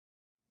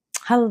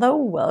Hello,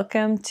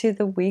 welcome to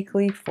the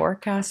weekly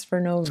forecast for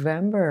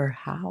November.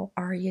 How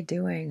are you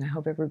doing? I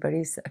hope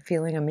everybody's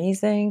feeling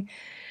amazing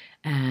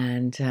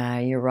and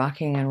you're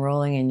rocking and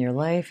rolling in your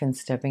life and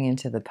stepping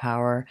into the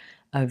power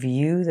of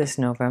you this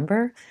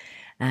November.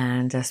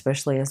 And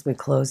especially as we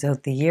close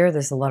out the year,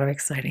 there's a lot of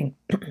exciting,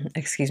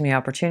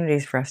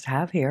 opportunities for us to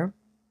have here.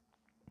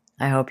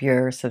 I hope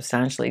you're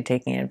substantially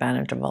taking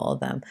advantage of all of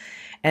them.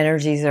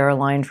 Energies are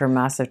aligned for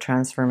massive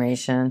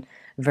transformation,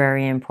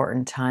 very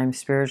important time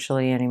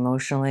spiritually and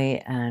emotionally.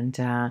 And,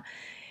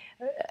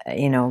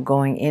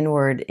 going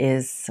inward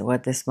is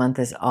what this month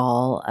is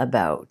all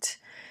about.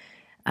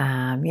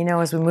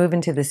 As we move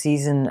into the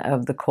season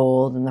of the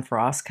cold and the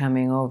frost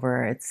coming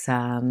over, it's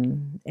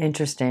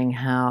interesting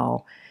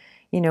how,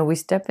 we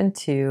step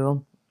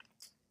into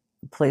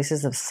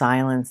places of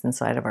silence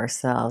inside of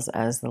ourselves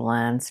as the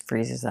land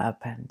freezes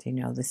up, and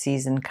the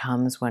season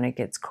comes when it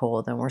gets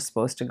cold and we're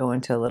supposed to go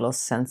into a little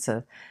sense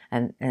of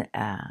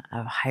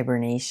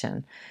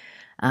hibernation.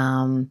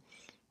 um,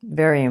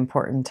 Very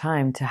important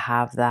time to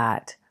have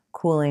that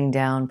cooling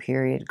down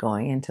period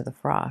going into the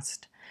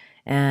frost.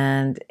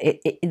 And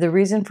the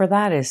reason for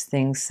that is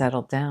things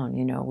settle down.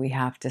 We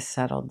have to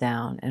settle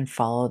down and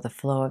follow the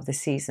flow of the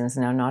seasons.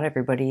 Now, not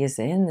everybody is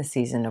in the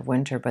season of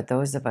winter, but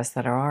those of us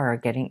that are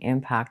getting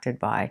impacted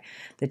by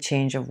the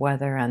change of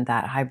weather and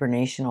that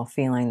hibernational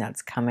feeling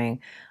that's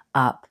coming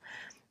up.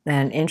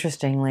 And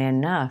interestingly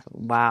enough,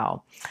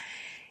 wow,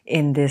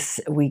 in this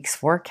week's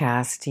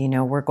forecast,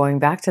 we're going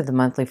back to the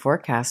monthly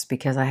forecast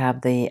because I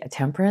have the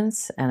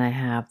Temperance and I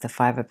have the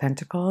Five of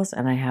Pentacles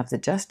and I have the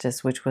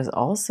Justice, which was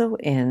also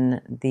in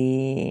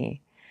the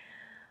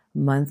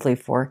monthly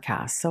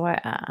forecast. So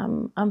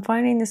I'm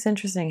finding this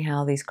interesting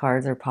how these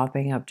cards are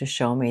popping up to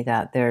show me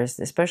that there's,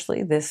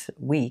 especially this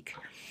week,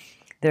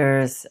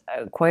 there's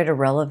quite a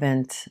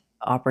relevant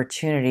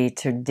opportunity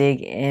to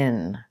dig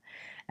in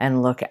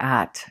and look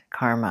at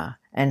karma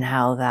and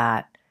how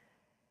that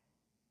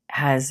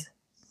has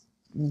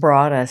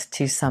brought us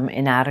to some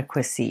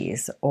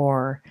inadequacies,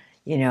 or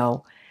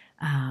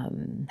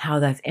how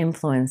that's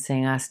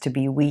influencing us to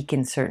be weak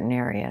in certain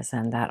areas,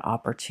 and that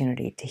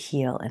opportunity to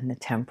heal in the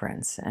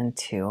Temperance and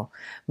to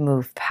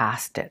move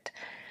past it.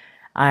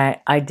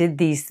 I did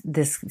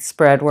this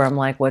spread where I'm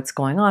like, what's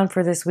going on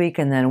for this week,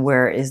 and then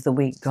where is the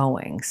week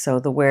going?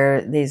 So the where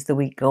is the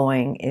week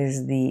going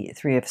is the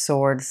Three of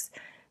Swords,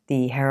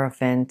 the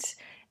Hierophant,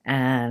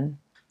 and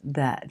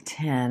the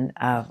Ten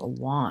of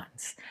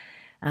Wands.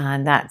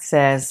 And that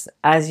says,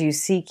 as you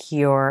seek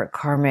your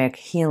karmic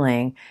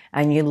healing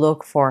and you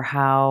look for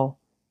how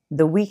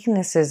the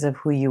weaknesses of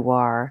who you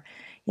are,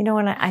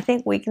 and I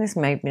think weakness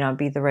might not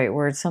be the right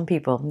word. Some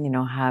people,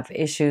 have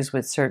issues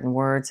with certain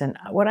words. And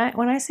when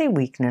I say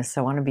weakness,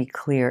 I want to be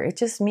clear. It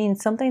just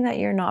means something that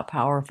you're not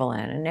powerful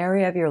in, an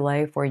area of your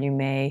life where you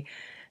may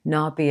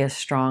not be as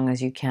strong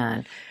as you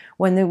can.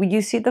 When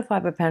you see the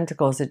Five of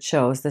Pentacles, it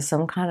shows there's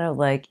some kind of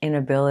like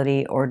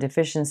inability or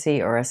deficiency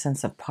or a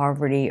sense of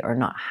poverty or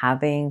not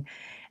having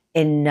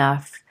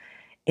enough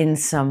in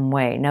some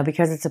way. Now,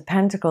 because it's a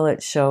pentacle,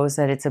 it shows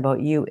that it's about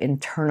you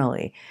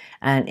internally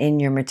and in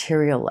your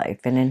material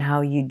life and in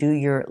how you do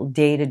your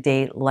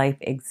day-to-day life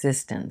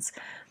existence.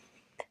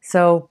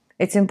 So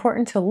it's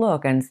important to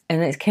look, and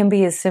it can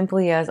be as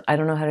simply as, I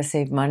don't know how to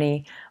save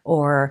money,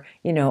 or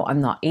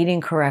I'm not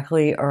eating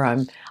correctly, or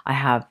I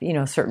have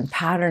certain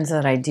patterns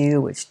that I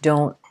do which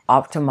don't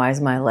optimize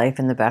my life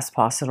in the best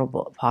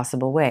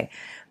possible way.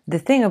 The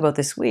thing about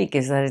this week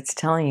is that it's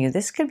telling you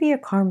this could be a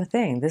karma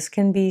thing. This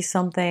can be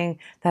something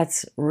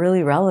that's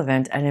really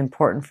relevant and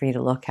important for you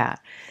to look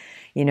at.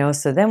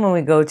 So then when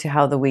we go to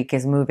how the week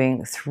is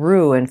moving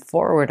through and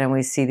forward, and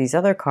we see these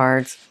other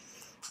cards,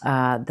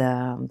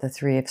 the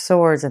Three of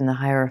Swords and the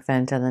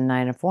Hierophant and the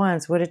Nine of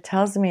Wands, what it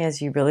tells me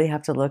is you really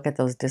have to look at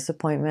those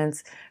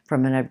disappointments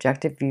from an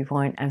objective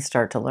viewpoint and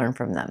start to learn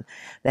from them.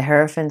 The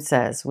Hierophant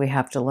says we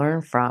have to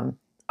learn from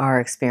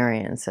our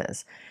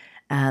experiences.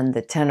 And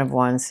the Ten of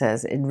Wands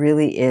says it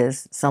really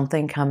is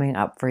something coming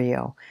up for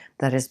you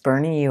that is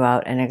burning you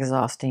out and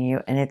exhausting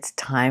you, and it's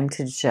time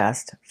to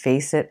just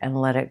face it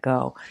and let it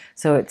go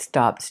so it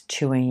stops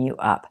chewing you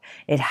up.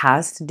 It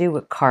has to do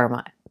with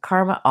karma.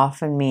 Karma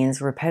often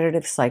means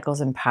repetitive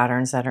cycles and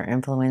patterns that are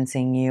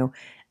influencing you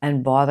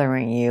and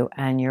bothering you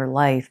and your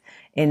life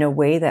in a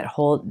way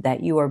that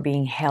you are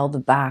being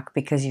held back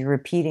because you're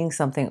repeating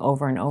something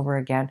over and over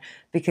again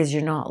because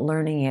you're not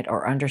learning it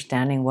or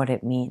understanding what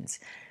it means.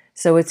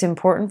 So it's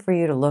important for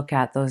you to look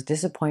at those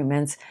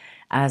disappointments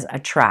as a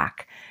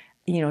track,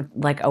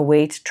 like a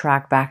way to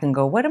track back and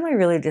go, what am I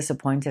really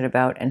disappointed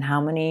about? And how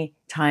many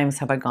times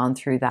have I gone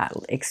through that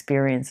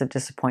experience of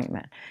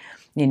disappointment?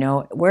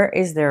 Where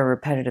is there a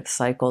repetitive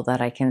cycle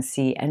that I can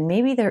see? And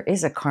maybe there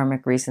is a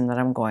karmic reason that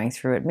I'm going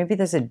through it. Maybe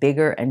there's a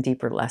bigger and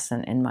deeper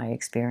lesson in my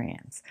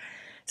experience.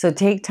 So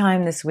take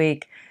time this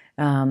week.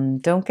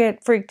 Don't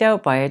get freaked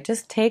out by it.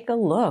 Just take a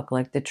look.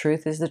 Like, the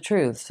truth is the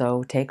truth.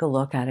 So take a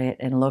look at it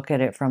and look at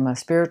it from a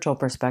spiritual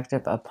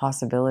perspective, a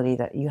possibility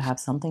that you have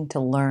something to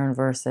learn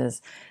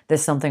versus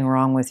there's something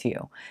wrong with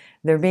you.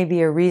 There may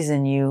be a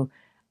reason you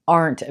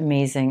aren't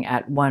amazing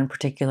at one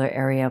particular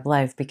area of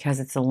life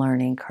because it's a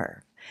learning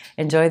curve.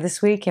 Enjoy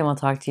this week, and we'll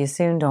talk to you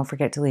soon. Don't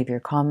forget to leave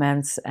your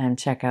comments and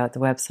check out the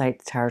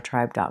website,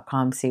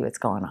 tarottribe.com, see what's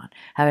going on.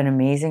 Have an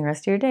amazing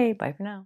rest of your day. Bye for now.